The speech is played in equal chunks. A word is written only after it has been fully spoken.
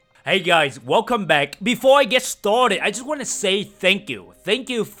Hey guys, welcome back. Before I get started, I just want to say thank you. Thank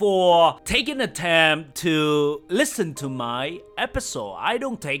you for taking the time to listen to my episode. I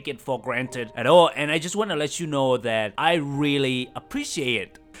don't take it for granted at all, and I just want to let you know that I really appreciate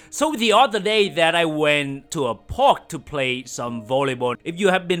it. So the other day that I went to a park to play some volleyball. If you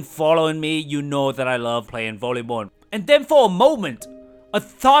have been following me, you know that I love playing volleyball. And then for a moment, a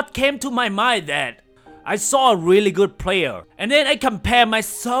thought came to my mind that I saw a really good player, and then I compared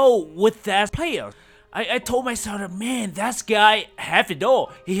myself with that player. I told myself that, man, that guy have it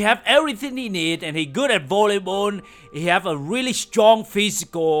all. He have everything he need, and he good at volleyball. He have a really strong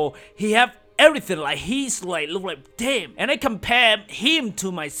physical. He have everything. Like he's like look like damn. And I compare him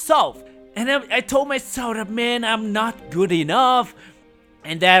to myself, and I told myself that, man, I'm not good enough.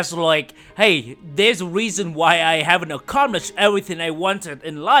 And that's like, hey, there's a reason why I haven't accomplished everything I wanted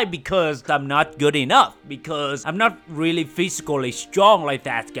in life, because I'm not good enough. Because I'm not really physically strong like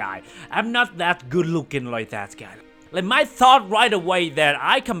that guy. I'm not that good looking like that guy. Like my thought right away that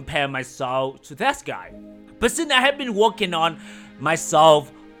I compare myself to that guy. But since I have been working on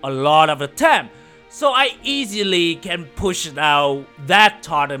myself a lot of the time, so I easily can push out that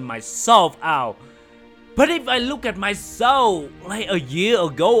thought in myself out. But if I look at myself like a year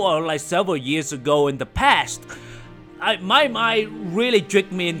ago or like several years ago in the past, my mind really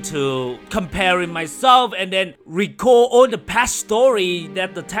tricked me into comparing myself and then recall all the past story,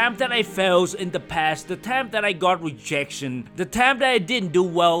 that the time that I failed in the past, the time that I got rejection, the time that I didn't do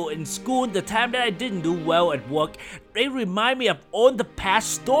well in school, the time that I didn't do well at work. They remind me of all the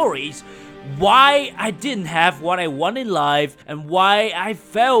past stories, why I didn't have what I want in life, and why I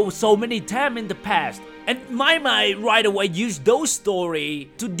failed so many times in the past. And my mind right away used those stories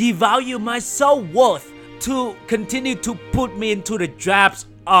to devalue my self-worth, to continue to put me into the traps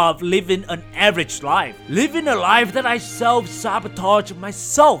of living an average life, living a life that I self-sabotage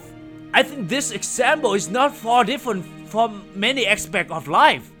myself. I think this example is not far different from many aspects of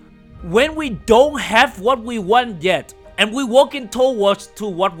life. When we don't have what we want yet, and we're working towards to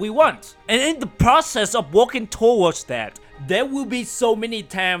what we want, and in the process of working towards that, there will be so many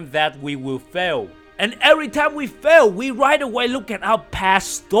times that we will fail. And every time we fail, we right away look at our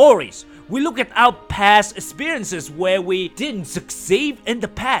past stories. We look at our past experiences where we didn't succeed in the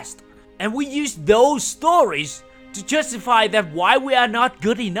past. And we use those stories to justify that why we are not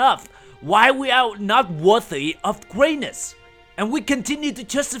good enough, why we are not worthy of greatness. And we continue to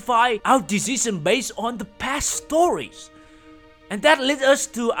justify our decision based on the past stories. And that leads us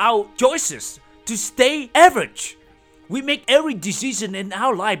to our choices to stay average. We make every decision in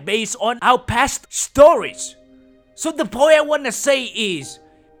our life based on our past stories. So the point I want to say is,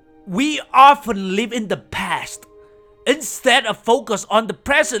 we often live in the past. Instead of focus on the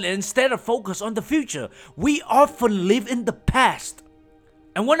present, instead of focus on the future, we often live in the past.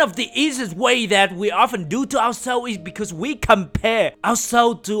 And one of the easiest way that we often do to ourselves is because we compare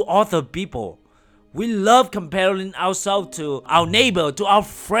ourselves to other people. We love comparing ourselves to our neighbor, to our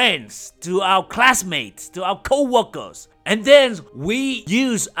friends, to our classmates, to our co-workers. And then we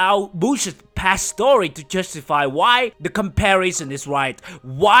use our bullshit past story to justify why the comparison is right,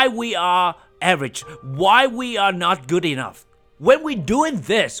 why we are average, why we are not good enough. When we're doing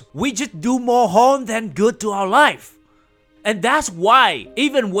this, we just do more harm than good to our life. And that's why,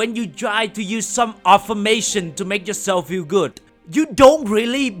 even when you try to use some affirmation to make yourself feel good, you don't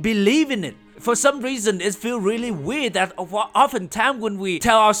really believe in it. For some reason, it feels really weird that oftentimes when we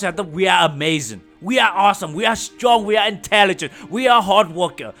tell ourselves that we are amazing, we are awesome, we are strong, we are intelligent, we are hard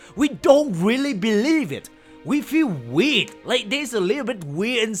worker, we don't really believe it. We feel weird, like there's a little bit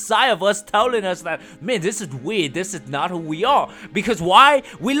weird inside of us telling us that, man, this is weird, this is not who we are. Because why?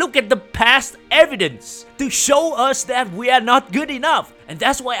 We look at the past evidence to show us that we are not good enough. And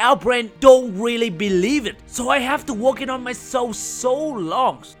that's why our brain don't really believe it. So I have to work on myself so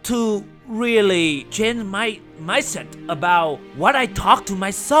long to really change my mindset about what I talk to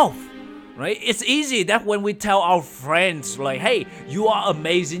myself. Right? It's easy that when we tell our friends like, hey, you are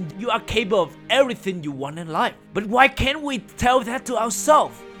amazing, you are capable of everything you want in life. But why can't we tell that to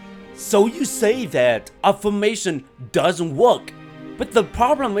ourselves? So you say that affirmation doesn't work. But the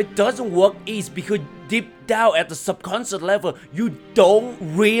problem it doesn't work is because deep down at the subconscious level, you don't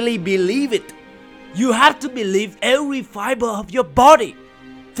really believe it. You have to believe every fiber of your body.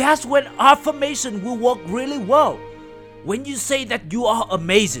 That's when affirmation will work really well. When you say that you are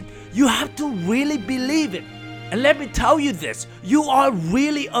amazing, you have to really believe it. And let me tell you this, you are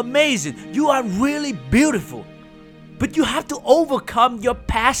really amazing, you are really beautiful. But you have to overcome your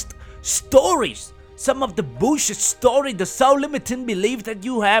past stories. Some of the bullshit story, the self-limiting belief that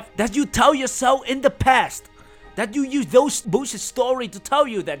you have, that you tell yourself in the past. that you use those bullshit stories to tell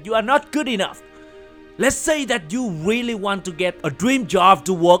you that you are not good enough. Let's say that you really want to get a dream job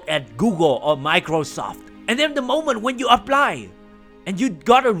to work at Google or Microsoft. And then the moment when you apply and you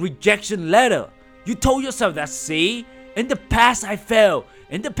got a rejection letter, you told yourself that, see, in the past I failed.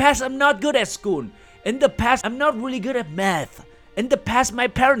 In the past I'm not good at school. In the past I'm not really good at math. In the past my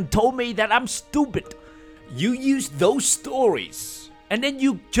parents told me that I'm stupid. You use those stories and then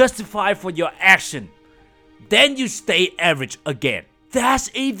you justify for your action. Then you stay average again. That's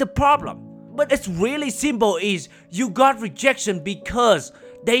the problem. But it's really simple is you got rejection because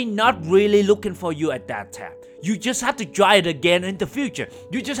they not really looking for you at that time. You just have to try it again in the future.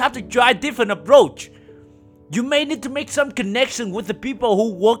 You just have to try a different approach. You may need to make some connection with the people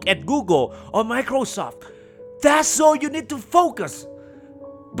who work at Google or Microsoft. That's all you need to focus.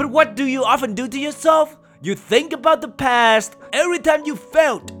 But what do you often do to yourself? You think about the past every time you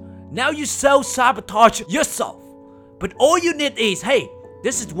failed. Now you self-sabotage yourself. But all you need is, hey,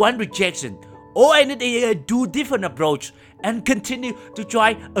 this is one rejection. All I need is do different approach and continue to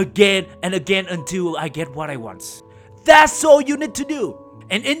try again and again until I get what I want. That's all you need to do.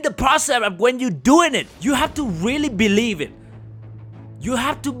 And in the process of when you're doing it, you have to really believe it. You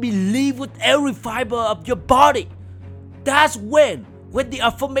have to believe with every fiber of your body. That's when the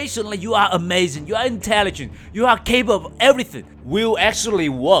affirmation like you are amazing, you are intelligent, you are capable of everything will actually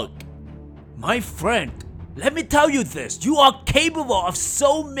work. My friend, let me tell you this, you are capable of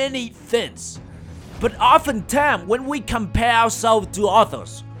so many things. But oftentimes when we compare ourselves to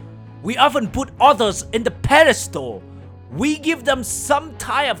others, we often put others in the pedestal. We give them some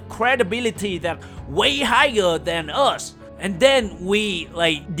type of credibility that way higher than us. And then we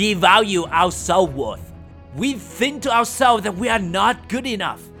devalue our self-worth. We think to ourselves that we are not good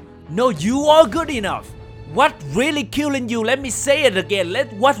enough. No, you are good enough. What really killing you, let me say it again,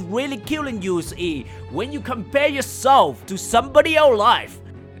 what really killing you is when you compare yourself to somebody else's life,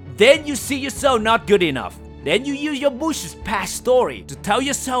 then you see yourself not good enough. Then you use your bullshit past story to tell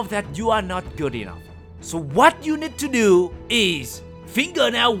yourself that you are not good enough. So what you need to do is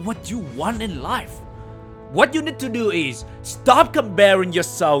figure out what you want in life. What you need to do is stop comparing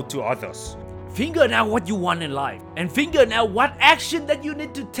yourself to others. Figure out what you want in life and figure out what action that you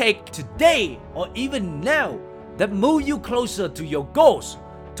need to take today or even now that move you closer to your goals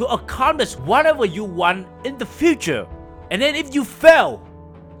to accomplish whatever you want in the future. And then if you fail,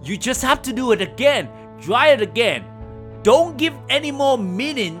 you just have to do it again, try it again. Don't give any more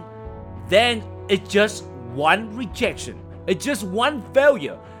meaning than it's just one rejection. It's just one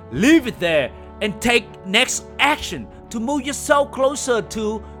failure. Leave it there and take next action to move yourself closer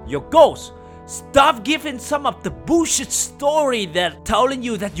to your goals. Stop giving some of the bullshit story that telling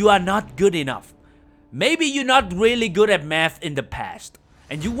you that you are not good enough. Maybe you're not really good at math in the past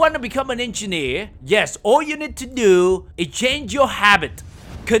and you want to become an engineer. Yes, all you need to do is change your habit.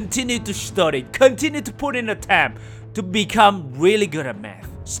 Continue to study, continue to put in the time to become really good at math.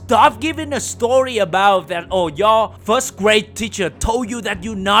 Stop giving a story about that, oh, your first grade teacher told you that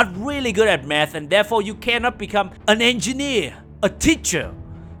you're not really good at math and therefore you cannot become an engineer, a teacher.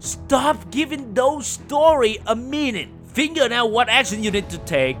 Stop giving those stories a meaning. Figure out what action you need to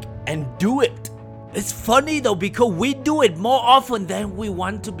take and do it. It's funny though because we do it more often than we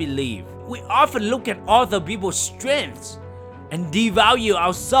want to believe. We often look at other people's strengths and devalue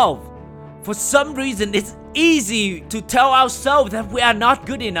ourselves. For some reason, it's easy to tell ourselves that we are not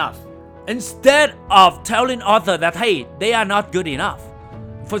good enough instead of telling others that, hey, they are not good enough.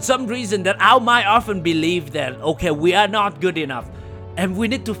 For some reason that our mind often believe that, okay, we are not good enough and we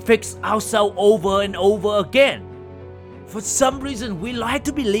need to fix ourselves over and over again. For some reason, we like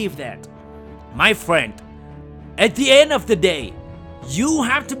to believe that. My friend, at the end of the day, you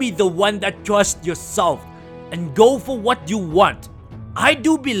have to be the one that trusts yourself and go for what you want. I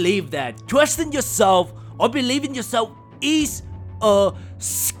do believe that trusting yourself or believing yourself is a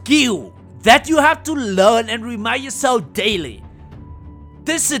skill that you have to learn and remind yourself daily.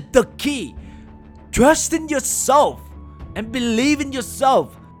 This is the key. Trusting yourself and believing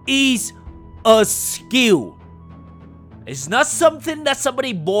yourself is a skill. It's not something that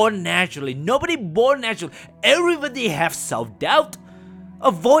somebody born naturally. Nobody born naturally. Everybody have self-doubt. A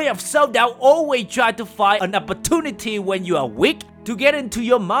void of self-doubt always try to find an opportunity when you are weak to get into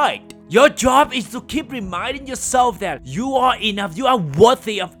your mind. Your job is to keep reminding yourself that you are enough, you are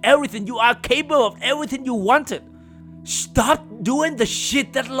worthy of everything, you are capable of everything you wanted. Stop doing the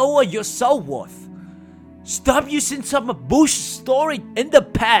shit that lower your self-worth. Stop using some bullshit story in the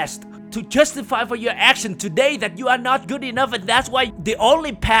past to justify for your action today that you are not good enough and that's why the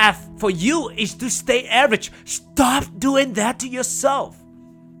only path for you is to stay average. Stop doing that to yourself.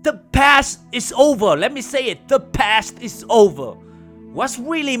 The past is over. Let me say it. The past is over. What's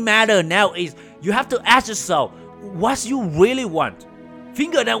really matter now is you have to ask yourself what you really want.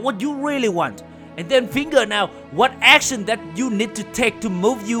 Figure out what you really want. And then figure out what action that you need to take to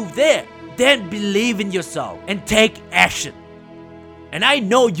move you there. Then believe in yourself and take action. And I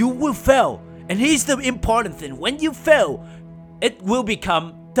know you will fail. And here's the important thing. When you fail, it will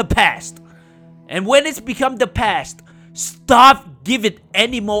become the past. And when it's become the past, stop giving it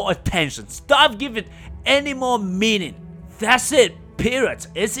any more attention. Stop giving it any more meaning. That's it. Period.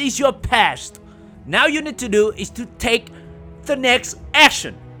 It is your past. Now you need to do is to take the next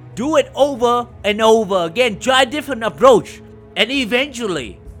action. Do it over and over again. Try a different approach. And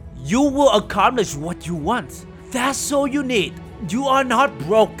eventually, you will accomplish what you want. That's all you need. You are not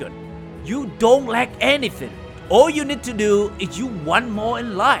broken. You don't lack anything. All you need to do is you want more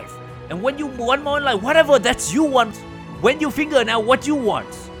in life. And when you want more in life, whatever that you want, when you figure out what you want,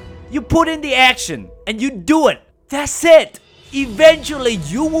 you put in the action and you do it. That's it. Eventually,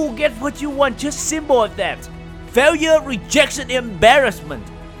 you will get what you want. Just simple as that. Failure, rejection, embarrassment,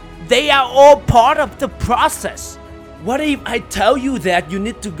 they are all part of the process. What if I tell you that you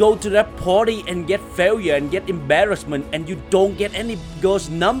need to go to that party and get failure and get embarrassment and you don't get any those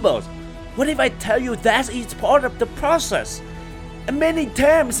numbers? What if I tell you that is part of the process? And many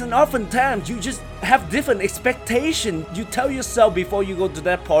times and oftentimes you just have different expectations. You tell yourself before you go to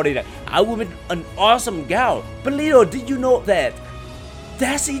that party that I will be an awesome gal. But little did you know that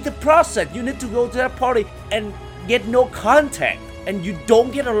that's the process. You need to go to that party and get no contact and you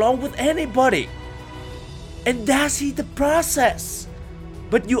don't get along with anybody. And that's the process.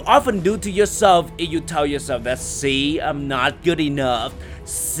 But you often do to yourself if you tell yourself that, see, I'm not good enough.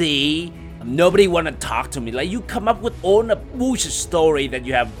 See, nobody wanna talk to me. Like you come up with all the bullshit story that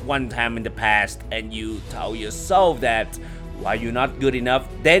you have one time in the past and you tell yourself that while you're not good enough,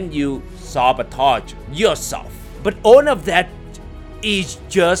 then you sabotage yourself. But all of that is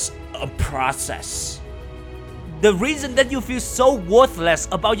just a process. The reason that you feel so worthless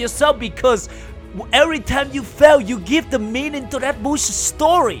about yourself because every time you fail, you give the meaning to that bullshit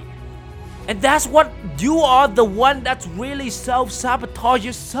story. And that's what you are the one that's really self-sabotage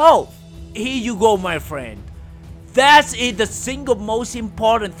yourself. Here you go, my friend. That is the single most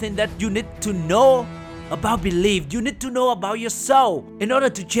important thing that you need to know about belief. You need to know about yourself in order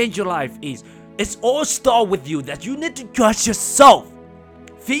to change your life. It's all start with you that you need to trust yourself.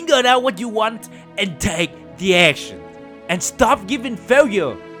 Figure out what you want and take the action. And stop giving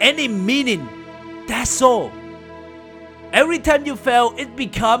failure any meaning. That's all. Every time you fail, it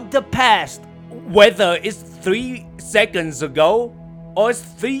becomes the past. Whether it's 3 seconds ago or it's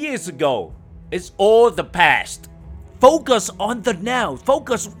 3 years ago, it's all the past. Focus on the now.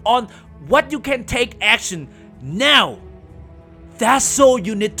 Focus on what you can take action now. That's all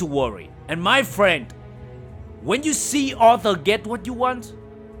you need to worry. And my friend, when you see others get what you want,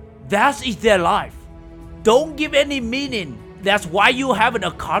 that is their life. Don't give any meaning. That's why you haven't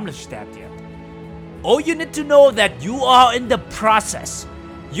accomplished that yet. All you need to know that you are in the process.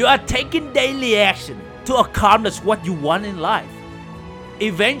 You are taking daily action to accomplish what you want in life.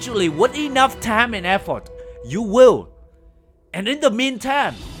 Eventually, with enough time and effort, you will. And in the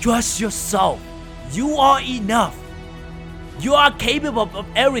meantime, trust yourself. You are enough. You are capable of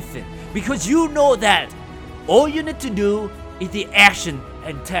everything because you know that all you need to do is the action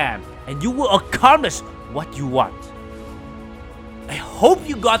and time, and you will accomplish what you want. I hope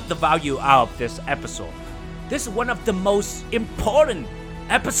you got the value out of this episode. This is one of the most important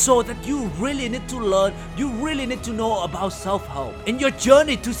episodes that you really need to learn. You really need to know about self-help in your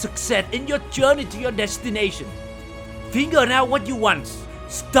journey to success, in your journey to your destination. Figure out what you want.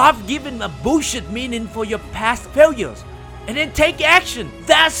 Stop giving a bullshit meaning for your past failures, and then take action.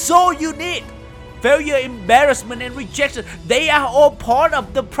 That's all you need. Failure, embarrassment, and rejection, they are all part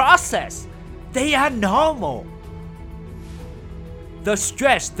of the process. They are normal. The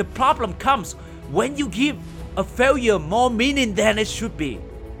stress, the problem comes when you give a failure more meaning than it should be.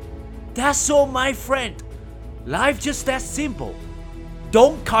 That's all, my friend. Life just that simple.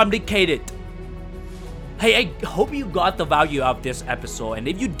 Don't complicate it. Hey, I hope you got the value of this episode, and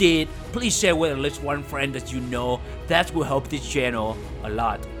if you did, please share with at least one friend that you know. That will help this channel a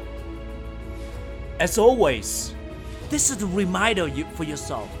lot. As always, this is a reminder for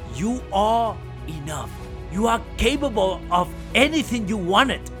yourself. You are enough. You are capable of anything you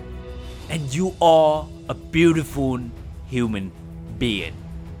wanted. And you are a beautiful human being.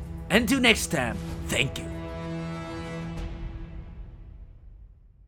 Until next time, thank you.